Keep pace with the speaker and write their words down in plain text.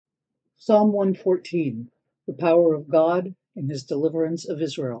Psalm 114, the power of God in his deliverance of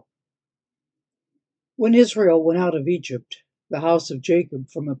Israel. When Israel went out of Egypt, the house of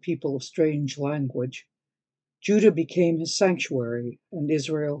Jacob from a people of strange language, Judah became his sanctuary and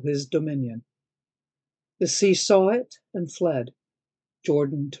Israel his dominion. The sea saw it and fled.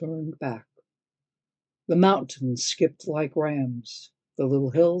 Jordan turned back. The mountains skipped like rams, the little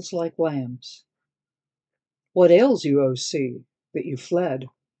hills like lambs. What ails you, O sea, that you fled?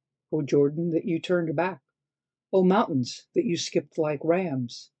 O Jordan, that you turned back? O mountains, that you skipped like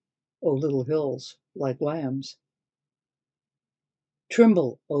rams? O little hills, like lambs?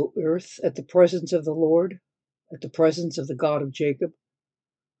 Tremble, O earth, at the presence of the Lord, at the presence of the God of Jacob,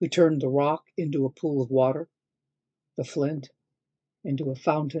 who turned the rock into a pool of water, the flint into a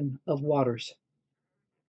fountain of waters.